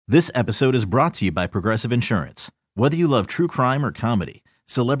This episode is brought to you by Progressive Insurance. Whether you love true crime or comedy,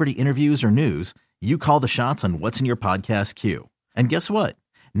 celebrity interviews or news, you call the shots on what's in your podcast queue. And guess what?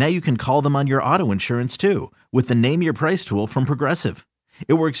 Now you can call them on your auto insurance too with the Name Your Price tool from Progressive.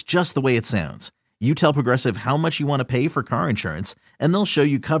 It works just the way it sounds. You tell Progressive how much you want to pay for car insurance, and they'll show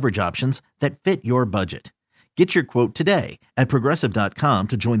you coverage options that fit your budget. Get your quote today at Progressive.com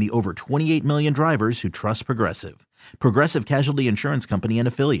to join the over 28 million drivers who trust Progressive. Progressive Casualty Insurance Company and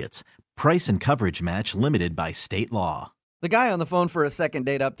Affiliates. Price and coverage match limited by state law. The guy on the phone for a second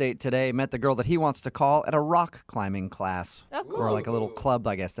date update today met the girl that he wants to call at a rock climbing class. Oh, cool. Or like a little club,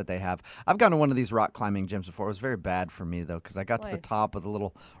 I guess, that they have. I've gone to one of these rock climbing gyms before. It was very bad for me, though, because I got to the top of the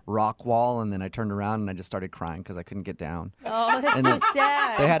little rock wall, and then I turned around and I just started crying because I couldn't get down. Oh, that's And so then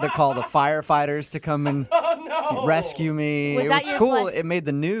sad. They had to call the firefighters to come and rescue me. Was It that was your cool. plan? It made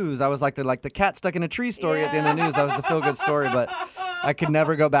the news. I was like the cat stuck in a tree story at the end of the news. That was the feel-good story, but I could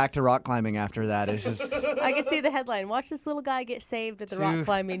never go back to rock climbing after that. It's just I could see the headline. Watch this little guy get saved at the rock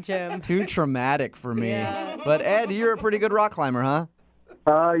climbing gym. too traumatic for me. Yeah. But Ed, you're a pretty good rock climber, huh?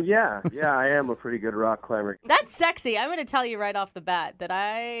 Yeah, I am a pretty good rock climber. That's sexy. I'm going to tell you right off the bat that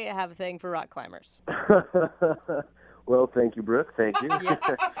I have a thing for rock climbers. Well, thank you, Brooke. Thank you.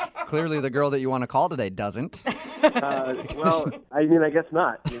 Yes. Clearly, the girl that you want to call today doesn't. Well, I mean, I guess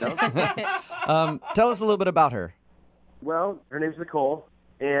not, you know? Tell us a little bit about her. Well, her name's Nicole,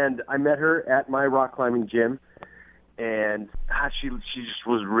 and I met her at my rock climbing gym, and she just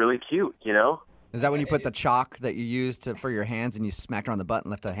was really cute, you know? Is that when you put the chalk that you used for your hands and you smacked her on the butt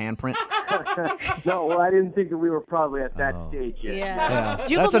and left a handprint? No, well, I didn't think that we were probably at that stage yet. Yeah. Jubal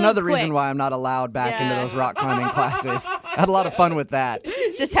That's moves another quick. reason why I'm not allowed back into Yeah. those rock climbing classes. I had a lot of fun with that.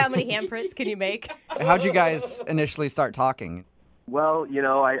 Just how many handprints can you make? How'd you guys initially start talking? Well, you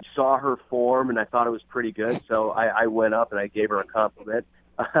know, I saw her form, and I thought it was pretty good, so I went up and I gave her a compliment.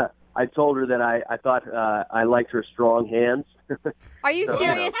 I told her that I thought I liked her strong hands. Are you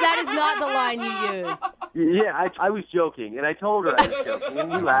serious? That is not the line you used. Yeah, I was joking, and I told her I was joking,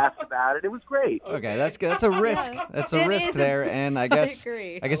 and we laughed about it. It was great. Okay, that's good. That's a risk. That's a It risk is. there, and I guess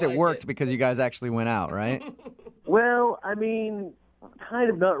agree. it worked because you guys actually went out, right? Well, I mean, kind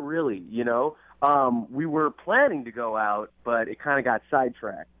of not really, you know. We were planning to go out, but it kind of got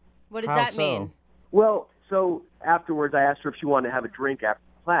sidetracked. What does How that so? mean? Well, so afterwards I asked her if she wanted to have a drink after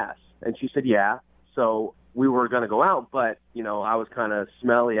class, and she said yeah. So we were going to go out, but, you know, I was kind of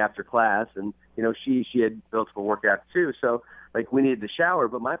smelly after class, and, you know, she had built up a workout too, so, like, we needed to shower,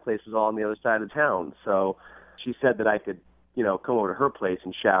 but my place was all on the other side of town, so she said that I could, you know, come over to her place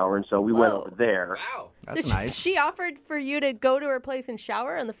and shower, and so we went over there. That's So nice. she offered for you to go to her place and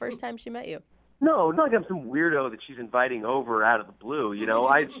shower on the first time she met you. No, not like I'm some weirdo that she's inviting over out of the blue, you know.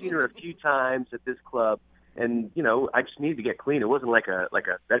 I'd seen her a few times at this club, and, you know, I just needed to get clean. It wasn't like a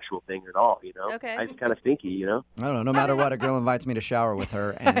sexual thing at all, you know. Okay. I was kind of stinky, you know. I don't know. No matter what, a girl invites me to shower with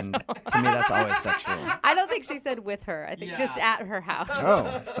her, and to me, that's always sexual. I don't think she said with her. I think just at her house.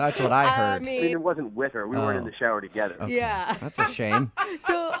 Oh, that's what I heard. I mean, it wasn't with her. We weren't in the shower together. Yeah. That's a shame.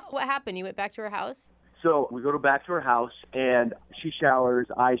 So what happened? You went back to her house? So we go back to her house, and she showers,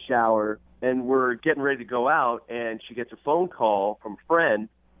 I shower, and we're getting ready to go out, and she gets a phone call from a friend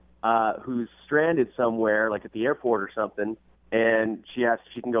who's stranded somewhere, like at the airport or something, and she asks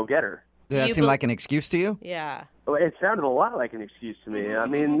if she can go get her. Did that you seem bel- like an excuse to you? Yeah. Well, it sounded a lot like an excuse to me. I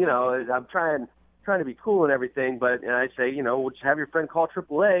mean, you know, I'm trying to be cool and everything, but and I say, you know, we'll just have your friend call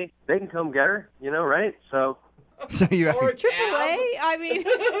AAA. They can come get her, you know, right? So, So you AAA? I mean,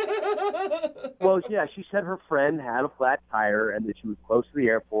 well, yeah, she said her friend had a flat tire and that she was close to the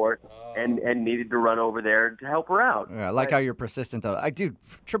airport and needed to run over there to help her out. Yeah, I like how you're persistent, though. Dude,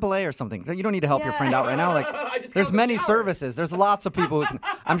 AAA or something. You don't need to help your Yeah. friend out right now. Like, there's many services. There's lots of people who can.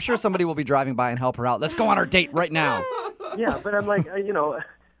 I'm sure somebody will be driving by and help her out. Let's go on our date right now. Yeah, but I'm like, you know,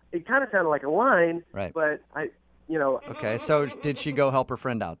 it kind of sounded like a line, Right. but you know, Okay, so did she go help her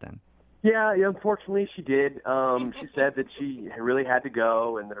friend out then? yeah, unfortunately she did. She said that she really had to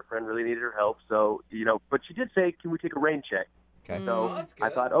go and that her friend really needed her help. So, you know, but she did say, can we take a rain check? Okay. So I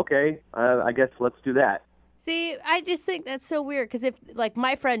thought, okay, I guess let's do that. see, I just think that's so weird because if, like,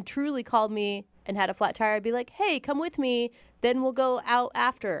 my friend truly called me and had a flat tire, I'd be like, hey, come with me. Then we'll go out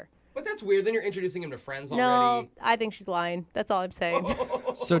after. But that's weird. Then you're introducing him to friends No, already. I think she's lying. That's all I'm saying.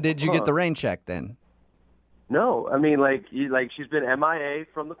 So did you get the rain check then? No, I mean, like she's been MIA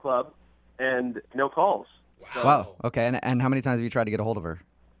from the club and no calls. Wow. Okay, and how many times have you tried to get a hold of her?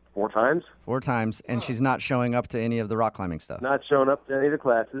 4 times. 4 times, and she's not showing up to any of the rock climbing stuff. Not showing up to any of the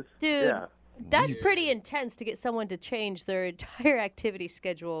classes. Dude, Yeah. that's pretty intense to get someone to change their entire activity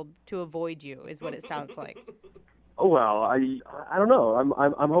schedule to avoid you, is what it sounds like. Well, I don't know.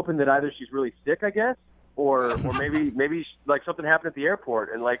 I'm hoping that either she's really sick, I guess, or maybe like something happened at the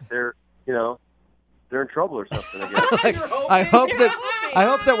airport and like they're in trouble or something. I guess. I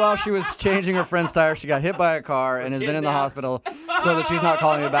hope that while she was changing her friend's tire, she got hit by a car and has been in the hospital, so that she's not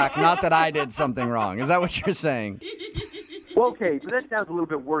calling me back. Not that I did something wrong. Is that what you're saying? Well, okay, but that sounds a little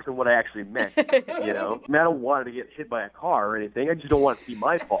bit worse than what I actually meant. I don't want her to get hit by a car or anything. I just don't want it to be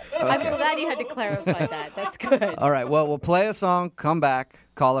my fault. Okay. I'm glad you had to clarify that. That's good. All right, well, we'll play a song, come back,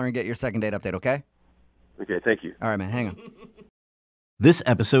 call her, and get your second date update, okay? Okay, thank you. All right, man, hang on. This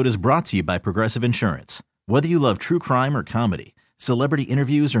episode is brought to you by Progressive Insurance. Whether you love true crime or comedy, celebrity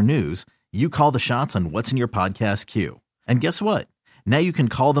interviews or news, you call the shots on what's in your podcast queue. And guess what? Now you can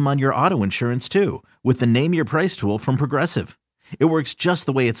call them on your auto insurance too with the Name Your Price tool from Progressive. It works just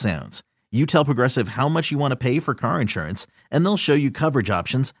the way it sounds. You tell Progressive how much you want to pay for car insurance, and they'll show you coverage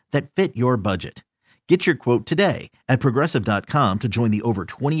options that fit your budget. Get your quote today at Progressive.com to join the over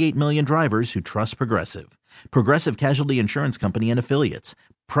 28 million drivers who trust Progressive. Progressive Casualty Insurance Company and Affiliates.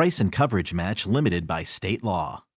 Price and coverage match limited by state law.